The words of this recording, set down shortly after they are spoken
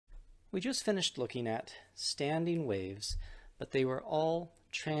We just finished looking at standing waves, but they were all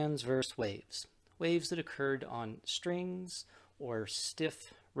transverse waves, waves that occurred on strings or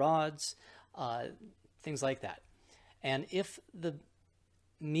stiff rods, things like that. And if the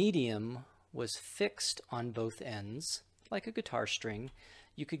medium was fixed on both ends, like a guitar string,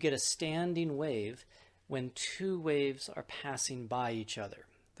 you could get a standing wave when two waves are passing by each other.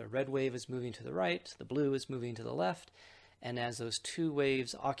 The red wave is moving to the right, the blue is moving to the left, and as those two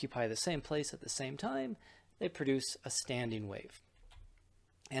waves occupy the same place at the same time, they produce a standing wave.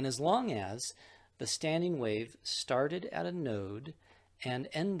 And as long as the standing wave started at a node and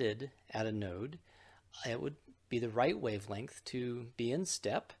ended at a node, it would be the right wavelength to be in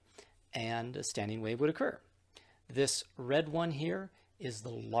step, and a standing wave would occur. This red one here is the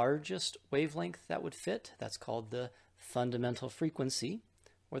largest wavelength that would fit. That's called the fundamental frequency,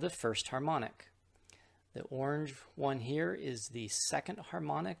 or the first harmonic. The orange one here is the second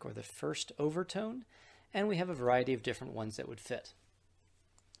harmonic, or the first overtone, and we have a variety of different ones that would fit.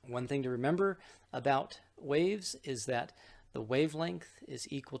 One thing to remember about waves is that the wavelength is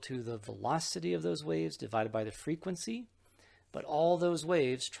equal to the velocity of those waves divided by the frequency, but all those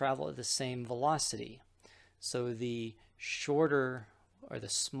waves travel at the same velocity. So the shorter or the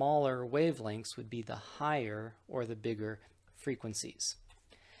smaller wavelengths would be the higher or the bigger frequencies.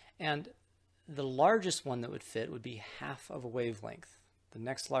 And the largest one that would fit would be half of a wavelength. The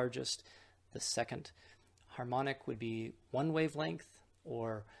next largest, the second harmonic, would be 1 wavelength,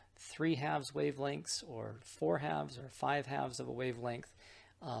 or 3/2 wavelengths, or 4/2 or 5/2 of a wavelength.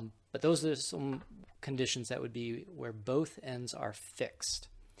 But those are some conditions that would be where both ends are fixed.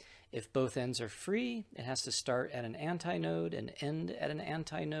 If both ends are free, it has to start at an antinode and end at an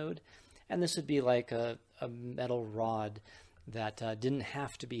antinode. And this would be like a metal rod that didn't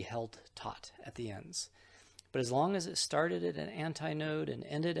have to be held taut at the ends. But as long as it started at an antinode and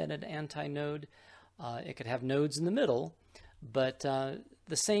ended at an antinode, it could have nodes in the middle, but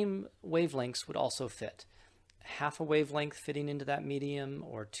the same wavelengths would also fit. Half a wavelength fitting into that medium,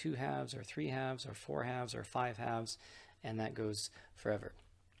 or 2/2 or 3/2 or 4/2 or 5/2, and that goes forever.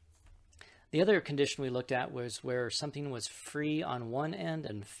 The other condition we looked at was where something was free on one end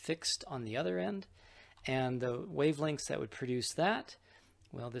and fixed on the other end. And the wavelengths that would produce that,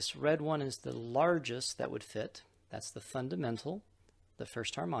 well, this red one is the largest that would fit. That's the fundamental, the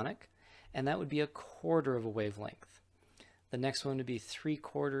first harmonic, and that would be 1/4 of a wavelength. The next one would be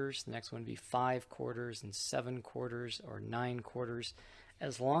 3/4, the next one would be 5/4, and 7/4 or 9/4.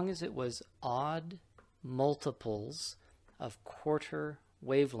 As long as it was odd multiples of quarter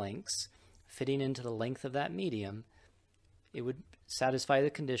wavelengths fitting into the length of that medium, it would satisfy the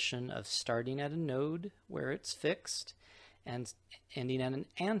condition of starting at a node where it's fixed and ending at an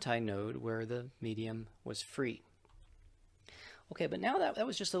antinode where the medium was free. Okay, but now that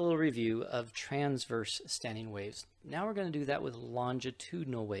was just a little review of transverse standing waves. Now we're going to do that with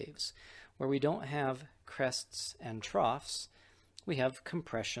longitudinal waves, where we don't have crests and troughs, we have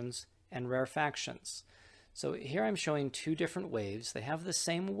compressions and rarefactions. So here I'm showing two different waves. They have the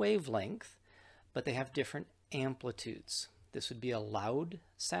same wavelength, but they have different amplitudes. This would be a loud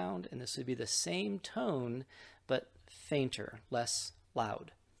sound, and this would be the same tone, but fainter, less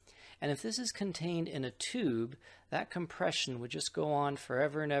loud. And if this is contained in a tube, that compression would just go on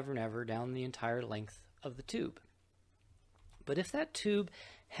forever and ever and ever down the entire length of the tube. But if that tube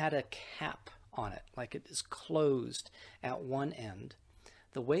had a cap on it, like it is closed at one end,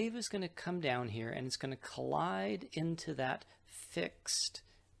 the wave is going to come down here and it's going to collide into that fixed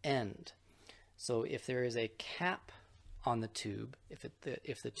end. So if there is a cap on the tube, if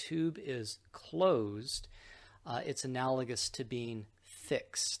the tube is closed, it's analogous to being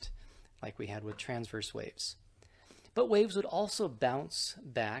fixed, like we had with transverse waves. But waves would also bounce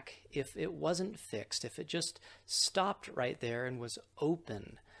back if it wasn't fixed. If it just stopped right there and was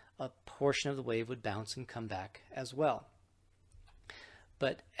open, a portion of the wave would bounce and come back as well.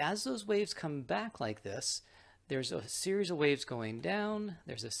 But as those waves come back like this, there's a series of waves going down,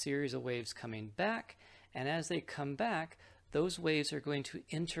 there's a series of waves coming back, and as they come back, those waves are going to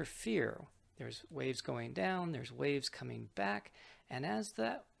interfere. There's waves going down, there's waves coming back, and as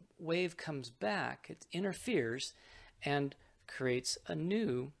that wave comes back, it interferes and creates a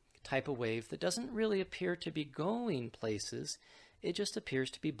new type of wave that doesn't really appear to be going places. It just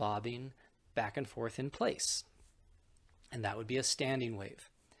appears to be bobbing back and forth in place. And that would be a standing wave.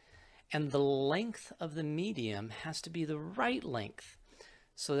 And the length of the medium has to be the right length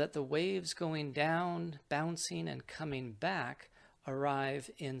so that the waves going down, bouncing, and coming back arrive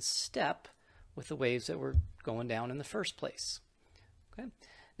in step with the waves that were going down in the first place. Okay.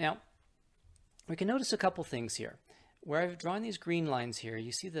 Now, we can notice a couple things here. Where I've drawn these green lines here,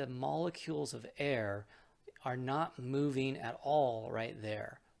 you see the molecules of air are not moving at all right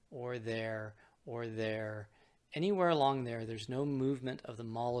there, or there, or there. Anywhere along there, there's no movement of the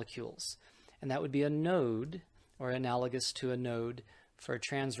molecules. And that would be a node, or analogous to a node for a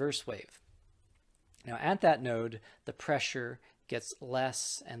transverse wave. Now at that node, the pressure gets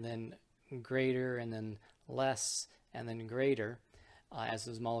less and then greater and then less and then greater as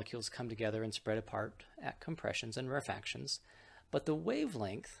those molecules come together and spread apart at compressions and rarefactions. But the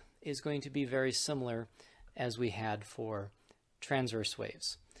wavelength is going to be very similar as we had for transverse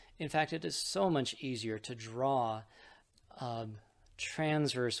waves. In fact, it is so much easier to draw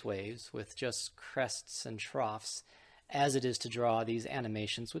transverse waves with just crests and troughs as it is to draw these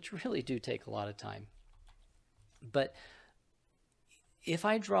animations, which really do take a lot of time. But if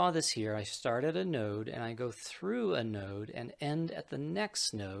I draw this here, I start at a node and I go through a node and end at the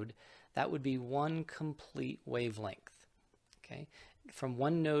next node, that would be one complete wavelength. Okay? From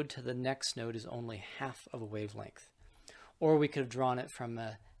one node to the next node is only half of a wavelength. Or we could have drawn it from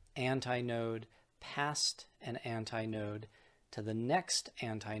an antinode past an antinode to the next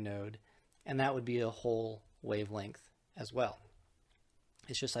antinode, and that would be a whole wavelength as well.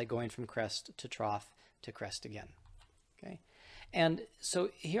 It's just like going from crest to trough to crest again. Okay, and so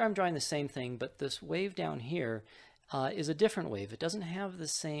here I'm drawing the same thing, but this wave down here is a different wave. It doesn't have the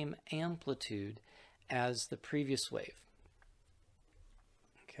same amplitude as the previous wave.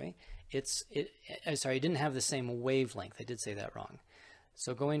 Okay, sorry, it didn't have the same wavelength. I did say that wrong.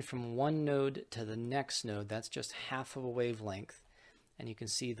 So going from one node to the next node, that's just half of a wavelength. And you can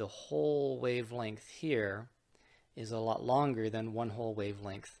see the whole wavelength here is a lot longer than one whole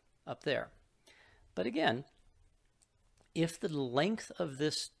wavelength up there. But again, if the length of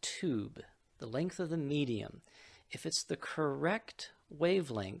this tube, the length of the medium, if it's the correct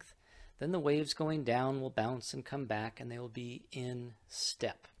wavelength, then the waves going down will bounce and come back and they will be in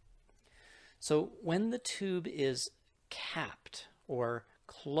step. So when the tube is capped or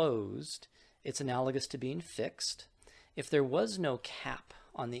closed, it's analogous to being fixed. If there was no cap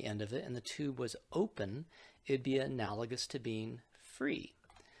on the end of it and the tube was open, it'd be analogous to being free.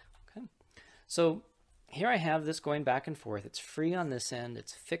 Okay, so here I have this going back and forth. It's free on this end,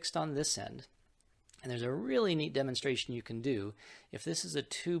 it's fixed on this end. And there's a really neat demonstration you can do. If this is a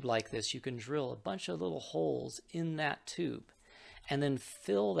tube like this, you can drill a bunch of little holes in that tube and then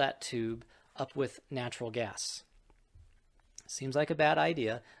fill that tube up with natural gas. Seems like a bad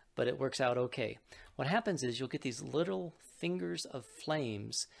idea, but it works out okay. What happens is you'll get these little fingers of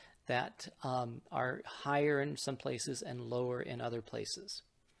flames that are higher in some places and lower in other places.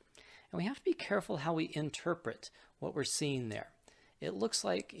 And we have to be careful how we interpret what we're seeing there. It looks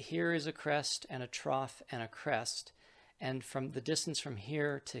like here is a crest and a trough and a crest, and from the distance from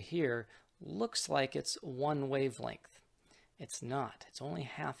here to here looks like it's one wavelength. It's not. It's only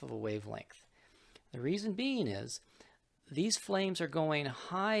half of a wavelength. The reason being is these flames are going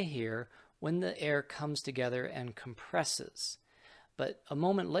high here when the air comes together and compresses. But a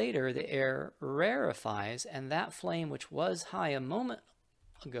moment later, the air rarefies, and that flame, which was high a moment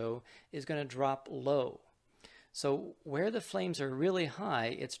ago, is going to drop low. So where the flames are really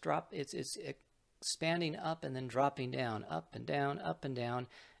high, it's expanding up and then dropping down, up and down,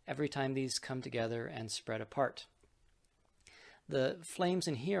 every time these come together and spread apart. The flames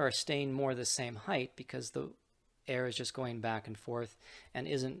in here are staying more the same height because the air is just going back and forth and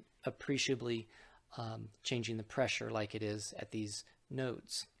isn't appreciably changing the pressure like it is at these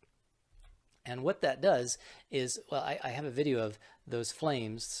nodes. And what that does is, well, I have a video of those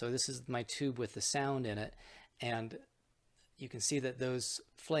flames. So this is my tube with the sound in it. And you can see that those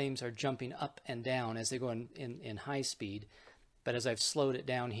flames are jumping up and down as they go in high speed. But as I've slowed it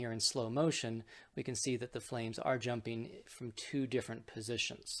down here in slow motion, we can see that the flames are jumping from two different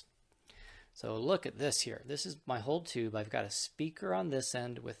positions. So look at this here. This is my whole tube. I've got a speaker on this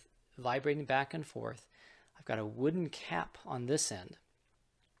end with vibrating back and forth. I've got a wooden cap on this end.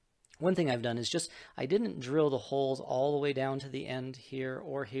 One thing I've done is I didn't drill the holes all the way down to the end here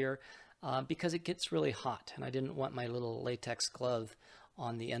or here because it gets really hot and I didn't want my little latex glove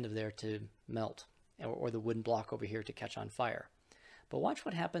on the end of there to melt or the wooden block over here to catch on fire. But watch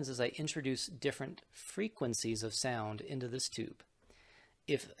what happens as I introduce different frequencies of sound into this tube.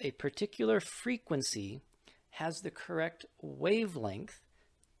 If a particular frequency has the correct wavelength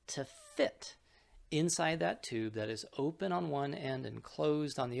to fit inside that tube that is open on one end and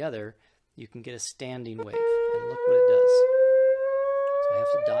closed on the other, you can get a standing wave. And look what it does. So I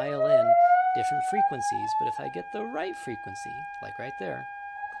have to dial in different frequencies, but if I get the right frequency, like right there,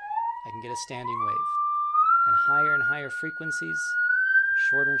 I can get a standing wave. And higher frequencies,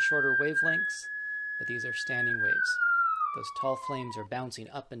 shorter and shorter wavelengths, but these are standing waves. Those tall flames are bouncing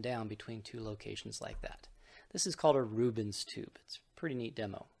up and down between two locations like that. This is called a Rubens tube. It's a pretty neat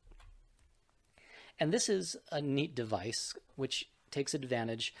demo. And this is a neat device which takes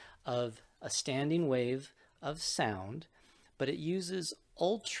advantage of a standing wave of sound, but it uses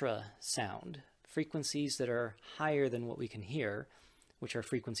ultrasound, frequencies that are higher than what we can hear, which are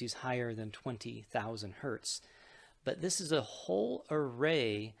frequencies higher than 20,000 hertz. But this is a whole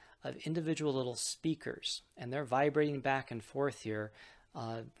array of individual little speakers, and they're vibrating back and forth here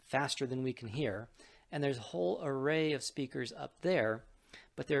faster than we can hear. And there's a whole array of speakers up there,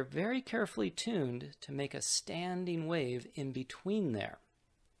 but they're very carefully tuned to make a standing wave in between there.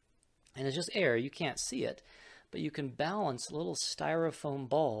 And it's just air, you can't see it, but you can balance little styrofoam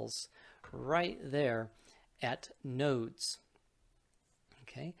balls right there at nodes.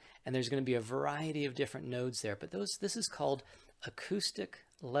 Okay, and there's going to be a variety of different nodes there, but this is called acoustic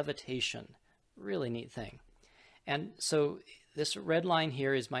levitation. Really neat thing. And so this red line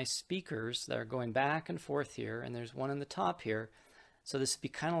here is my speakers that are going back and forth here, and there's one on the top here. So this would be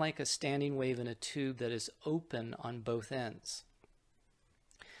kind of like a standing wave in a tube that is open on both ends.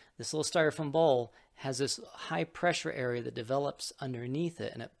 This little styrofoam ball has this high pressure area that develops underneath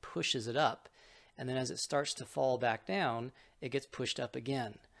it, and it pushes it up. And then as it starts to fall back down, it gets pushed up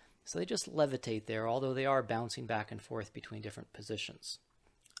again. So they just levitate there, although they are bouncing back and forth between different positions.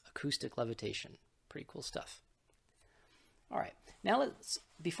 Acoustic levitation. Pretty cool stuff. All right, now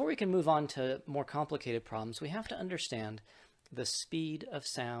before we can move on to more complicated problems, we have to understand the speed of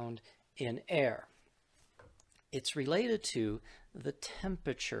sound in air. It's related to the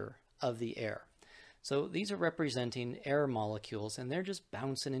temperature of the air. So these are representing air molecules, and they're just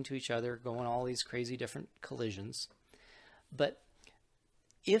bouncing into each other, going all these crazy different collisions. But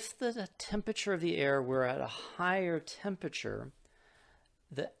if the temperature of the air were at a higher temperature,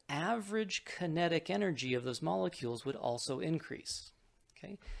 the average kinetic energy of those molecules would also increase.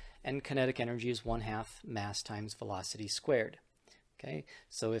 Okay? And kinetic energy is 1/2 mass times velocity squared. Okay?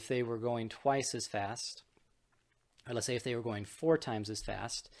 So if they were going twice as fast, or let's say if they were going 4 times as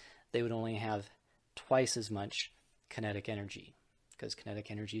fast, they would only have twice as much kinetic energy, because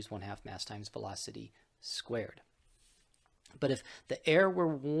kinetic energy is 1/2 mass times velocity squared. But if the air were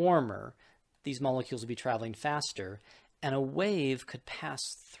warmer, these molecules would be traveling faster, and a wave could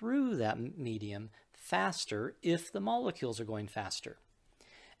pass through that medium faster if the molecules are going faster.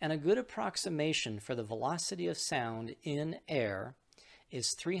 And a good approximation for the velocity of sound in air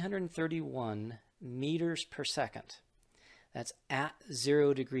is 331 meters per second. That's at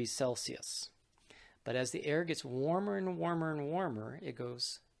 0 degrees Celsius. But as the air gets warmer and warmer and warmer,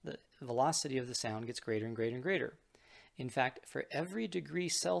 the velocity of the sound gets greater and greater and greater. In fact, for every degree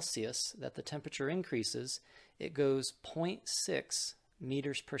Celsius that the temperature increases, it goes 0.6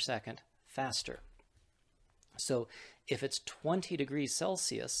 meters per second faster. So if it's 20 degrees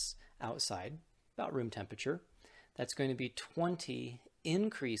Celsius outside, about room temperature, that's going to be 20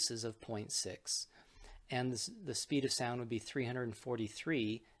 increases of 0.6, and the speed of sound would be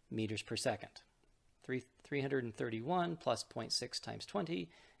 343 meters per second. 331 plus 0.6 times 20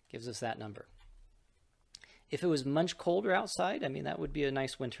 gives us that number. If it was much colder outside, I mean, that would be a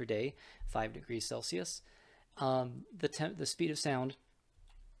nice winter day, 5 degrees Celsius, the speed of sound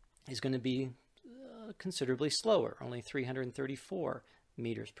is going to be considerably slower, only 334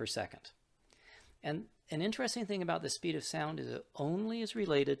 meters per second. And an interesting thing about the speed of sound is it only is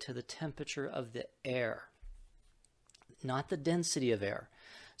related to the temperature of the air, not the density of air.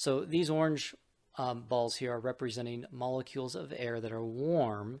 So these orange balls here are representing molecules of air that are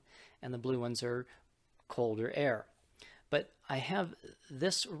warm, and the blue ones are colder air. But I have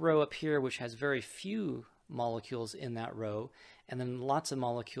this row up here which has very few molecules in that row, and then lots of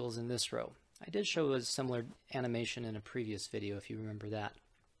molecules in this row. I did show a similar animation in a previous video if you remember that.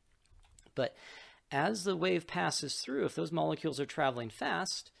 But as the wave passes through, if those molecules are traveling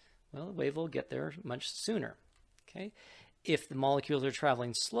fast, well, the wave will get there much sooner. Okay? If the molecules are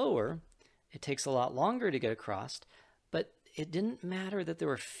traveling slower, it takes a lot longer to get across, but it didn't matter that there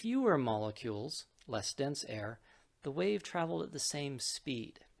were fewer molecules, less dense air, the wave traveled at the same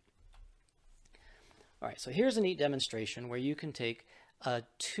speed. All right, so here's a neat demonstration where you can take a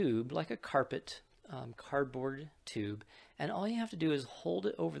tube, like a cardboard tube, and all you have to do is hold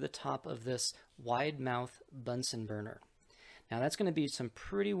it over the top of this wide mouth Bunsen burner. Now that's going to be some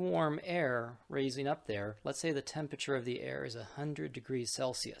pretty warm air raising up there. Let's say the temperature of the air is 100 degrees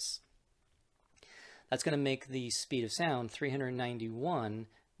Celsius. That's going to make the speed of sound 391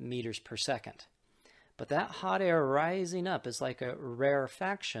 meters per second. But that hot air rising up is like a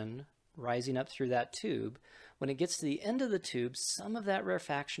rarefaction rising up through that tube, when it gets to the end of the tube, some of that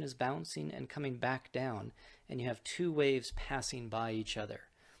rarefaction is bouncing and coming back down, and you have two waves passing by each other.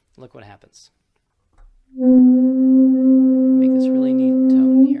 Look what happens. Make this really neat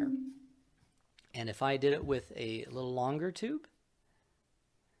tone here. And if I did it with a little longer tube,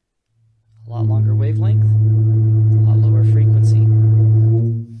 a lot longer wavelength, a lot lower frequency.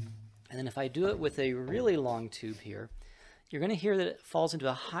 And then if I do it with a really long tube here, you're going to hear that it falls into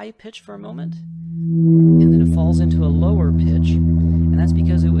a high pitch for a moment, and then it falls into a lower pitch, and that's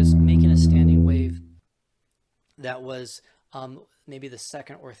because it was making a standing wave that was maybe the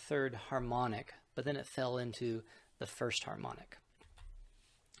second or third harmonic, but then it fell into the first harmonic.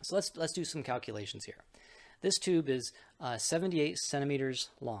 So let's do some calculations here. This tube is 78 centimeters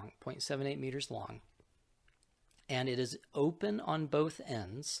long, 0.78 meters long, and it is open on both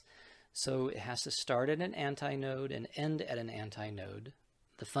ends. So it has to start at an antinode and end at an antinode,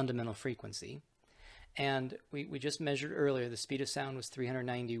 the fundamental frequency. And we just measured earlier, the speed of sound was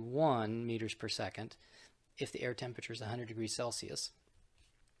 391 meters per second if the air temperature is 100 degrees Celsius.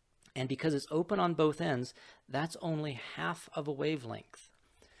 And because it's open on both ends, that's only half of a wavelength.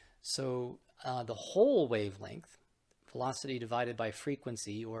 So the whole wavelength, velocity divided by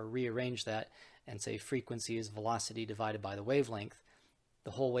frequency, or rearrange that and say frequency is velocity divided by the wavelength, the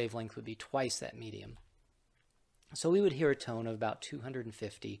whole wavelength would be twice that medium. So we would hear a tone of about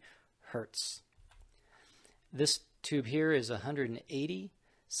 250 hertz. This tube here is 180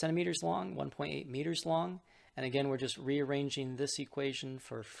 centimeters long, 1.8 meters long. And again, we're just rearranging this equation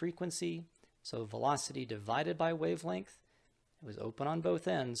for frequency. So velocity divided by wavelength. It was open on both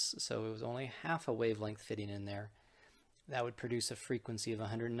ends, so it was only half a wavelength fitting in there. That would produce a frequency of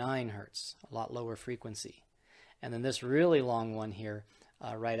 109 hertz, a lot lower frequency. And then this really long one here,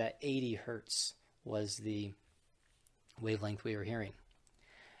 right at 80 hertz, was the wavelength we were hearing.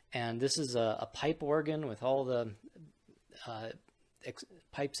 And this is a pipe organ with all the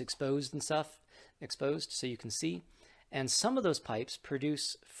pipes exposed and stuff, so you can see. And some of those pipes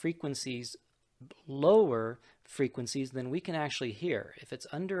produce frequencies, lower frequencies than we can actually hear. If it's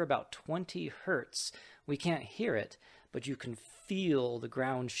under about 20 hertz, we can't hear it, but you can feel the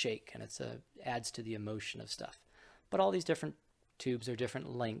ground shake, and it adds to the emotion of stuff. But all these different tubes are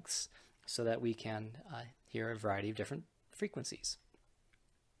different lengths so that we can hear a variety of different frequencies.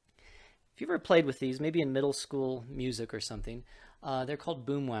 If you've ever played with these, maybe in middle school music or something, they're called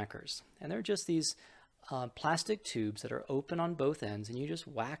boomwhackers. And they're just these plastic tubes that are open on both ends, and you just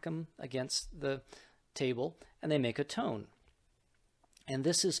whack them against the table and they make a tone. And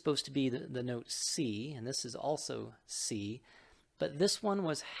this is supposed to be the note C, and this is also C, but this one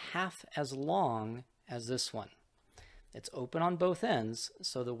was half as long as this one. It's open on both ends,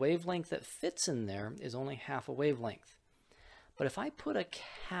 so the wavelength that fits in there is only half a wavelength. But if I put a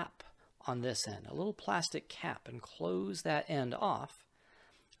cap on this end, a little plastic cap, and close that end off,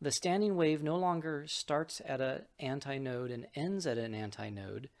 the standing wave no longer starts at an antinode and ends at an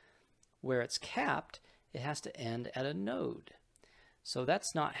antinode. Where it's capped, it has to end at a node. So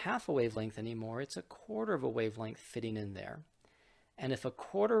that's not half a wavelength anymore, it's a quarter of a wavelength fitting in there. And if a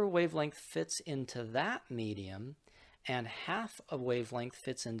quarter of a wavelength fits into that medium, and half a wavelength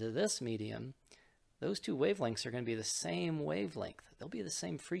fits into this medium, those two wavelengths are going to be the same wavelength. They'll be the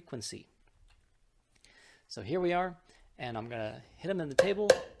same frequency. So here we are, and I'm going to hit them in the table.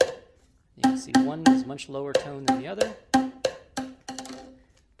 You can see one is much lower tone than the other.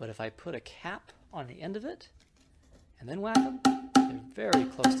 But if I put a cap on the end of it and then whack them, they're very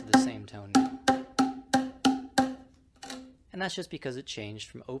close to the same tone now. And that's just because it changed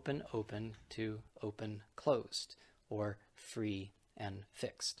from open, open to open, closed, or free and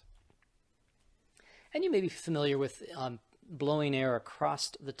fixed. And you may be familiar with blowing air across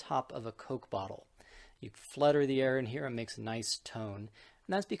the top of a Coke bottle. You flutter the air in here and it makes a nice tone, and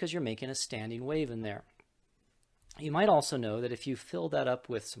that's because you're making a standing wave in there. You might also know that if you fill that up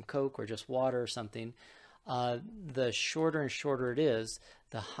with some Coke or just water or something, the shorter and shorter it is,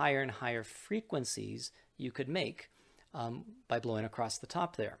 the higher and higher frequencies you could make by blowing across the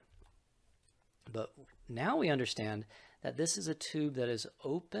top there. But now we understand that this is a tube that is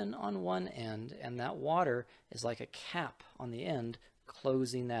open on one end, and that water is like a cap on the end,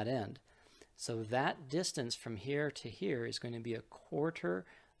 closing that end. So that distance from here to here is going to be a quarter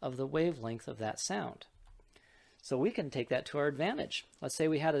of the wavelength of that sound. So we can take that to our advantage. Let's say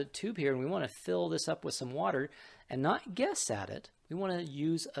we had a tube here and we want to fill this up with some water and not guess at it. We want to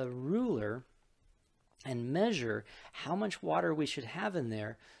use a ruler and measure how much water we should have in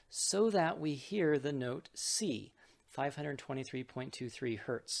there so that we hear the note C, 523.23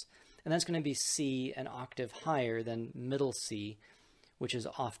 hertz. And that's going to be C an octave higher than middle C, which is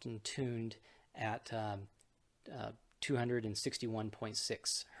often tuned at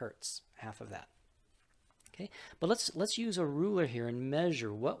 261.6 hertz, half of that. Okay, but let's use a ruler here and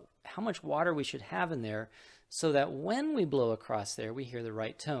measure how much water we should have in there so that when we blow across there, we hear the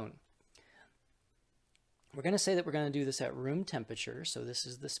right tone. We're going to say that we're going to do this at room temperature, so this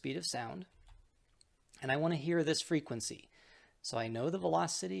is the speed of sound, and I want to hear this frequency. So I know the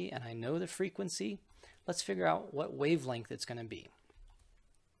velocity and I know the frequency. Let's figure out what wavelength it's going to be.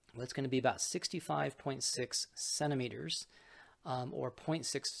 Well, it's going to be about 65.6 centimeters, or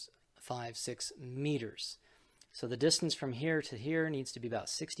 0.656 meters. So the distance from here to here needs to be about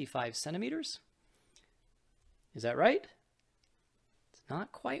 65 centimeters. Is that right? It's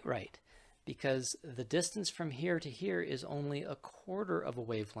not quite right, because the distance from here to here is only a quarter of a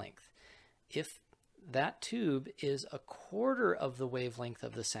wavelength. If that tube is a quarter of the wavelength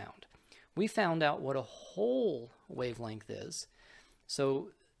of the sound, we found out what a whole wavelength is. So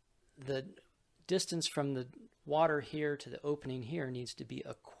the distance from the water here to the opening here needs to be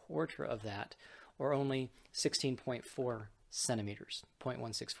a quarter of that, or only 16.4 centimeters,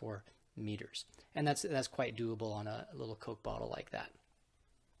 0.164 meters. And that's quite doable on a little Coke bottle like that.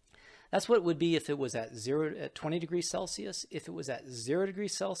 That's what it would be if it was at 20 degrees Celsius. If it was at 0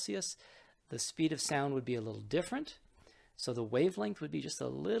 degrees Celsius, the speed of sound would be a little different. So the wavelength would be just a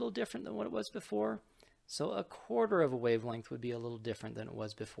little different than what it was before. So a quarter of a wavelength would be a little different than it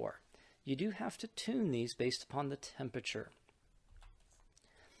was before. You do have to tune these based upon the temperature.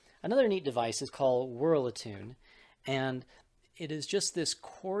 Another neat device is called Whirl-A-Tune, and it is just this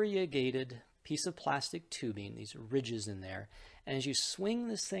corrugated piece of plastic tubing, these ridges in there, and as you swing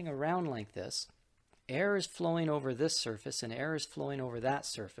this thing around like this, air is flowing over this surface and air is flowing over that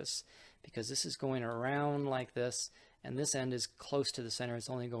surface, because this is going around like this, and this end is close to the center, it's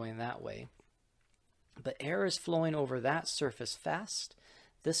only going that way. But air is flowing over that surface fast,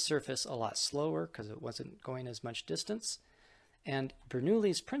 this surface a lot slower because it wasn't going as much distance. And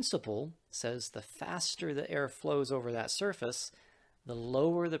Bernoulli's principle says the faster the air flows over that surface, the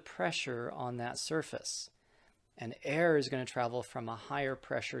lower the pressure on that surface. And air is going to travel from a higher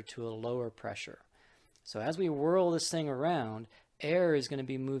pressure to a lower pressure. So as we whirl this thing around, air is going to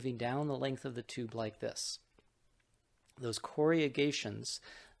be moving down the length of the tube like this. Those corrugations,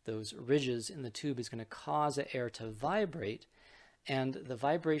 those ridges in the tube, is going to cause the air to vibrate, and the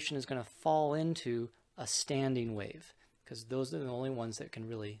vibration is going to fall into a standing wave, because those are the only ones that can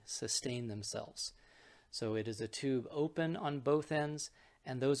really sustain themselves. So it is a tube open on both ends,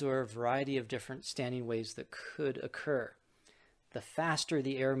 and those are a variety of different standing waves that could occur. The faster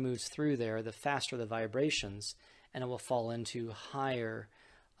the air moves through there, the faster the vibrations, and it will fall into higher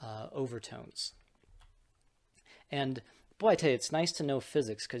overtones. And boy, I tell you, it's nice to know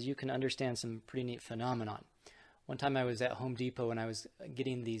physics, because you can understand some pretty neat phenomenon. One time I was at Home Depot and I was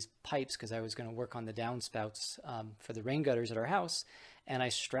getting these pipes because I was going to work on the downspouts for the rain gutters at our house, and I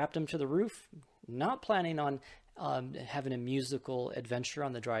strapped them to the roof, not planning on having a musical adventure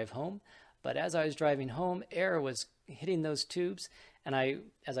on the drive home. But as I was driving home, air was hitting those tubes, and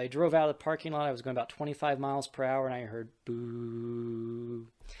as I drove out of the parking lot, I was going about 25 miles per hour, and I heard boo.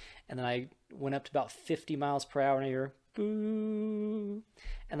 And then I went up to about 50 miles per hour, and I heard boo.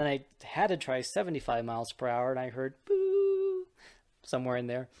 And then I had to try 75 miles per hour, and I heard boo somewhere in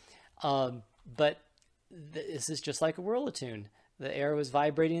there. But this is just like a Whirl-A-Tune. The air was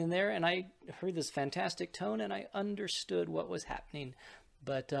vibrating in there, and I heard this fantastic tone, and I understood what was happening.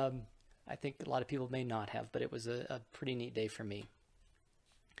 But I think a lot of people may not have, but it was a pretty neat day for me.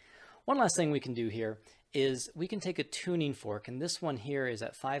 One last thing we can do here is we can take a tuning fork, and this one here is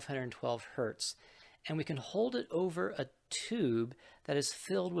at 512 hertz, and we can hold it over a tube that is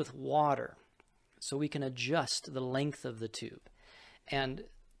filled with water, so we can adjust the length of the tube. And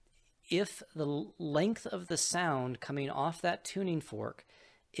if the length of the sound coming off that tuning fork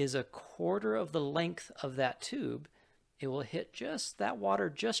is a quarter of the length of that tube, it will hit just that water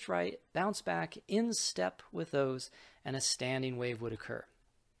just right, bounce back in step with those, and a standing wave would occur.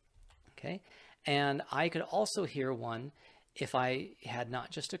 Okay, and I could also hear one if I had not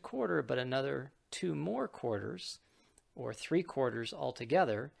just a quarter, but another 2 more quarters, or 3 quarters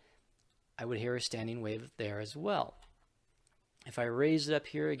altogether. I would hear a standing wave there as well. If I raised it up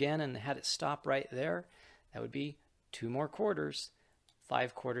here again and had it stop right there, that would be 2 more quarters,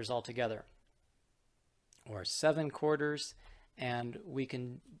 5 quarters altogether, or 7 quarters, and we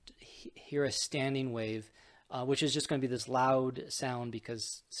can hear a standing wave, which is just going to be this loud sound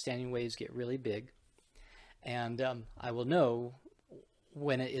because standing waves get really big. And I will know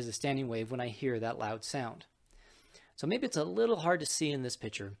when it is a standing wave when I hear that loud sound. So maybe it's a little hard to see in this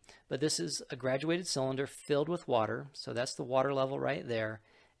picture, but this is a graduated cylinder filled with water. So that's the water level right there.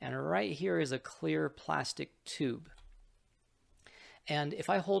 and right here is a clear plastic tube. And if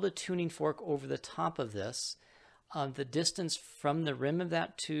I hold a tuning fork over the top of this, the distance from the rim of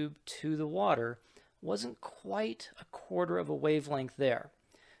that tube to the water wasn't quite a quarter of a wavelength there.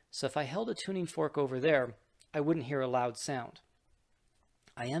 So if I held a tuning fork over there, I wouldn't hear a loud sound.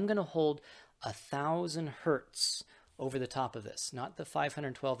 I am going to hold 1,000 hertz over the top of this, not the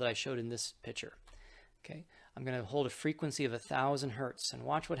 512 that I showed in this picture. Okay, I'm going to hold a frequency of 1,000 hertz, and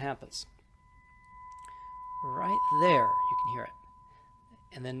watch what happens. Right there, you can hear it.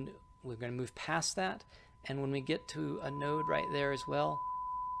 And then we're going to move past that, and when we get to a node right there as well,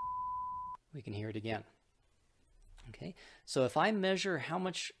 we can hear it again. Okay, so if I measure how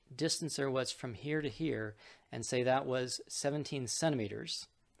much distance there was from here to here, and say that was 17 centimeters,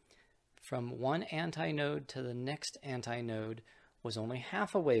 from one antinode to the next antinode was only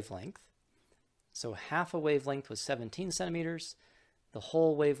half a wavelength. So half a wavelength was 17 centimeters. The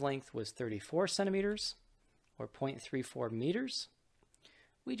whole wavelength was 34 centimeters, or 0.34 meters.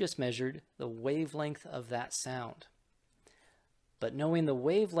 We just measured the wavelength of that sound. But knowing the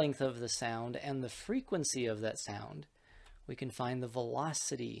wavelength of the sound and the frequency of that sound, we can find the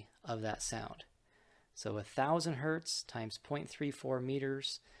velocity of that sound. So 1,000 hertz times 0.34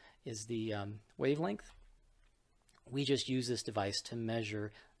 meters is the wavelength. We just use this device to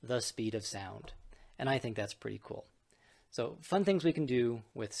measure the speed of sound. And I think that's pretty cool. So fun things we can do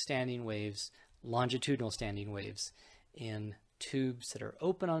with standing waves, longitudinal standing waves, in tubes that are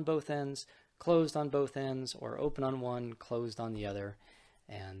open on both ends, closed on both ends, or open on one, closed on the other.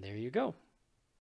 And there you go.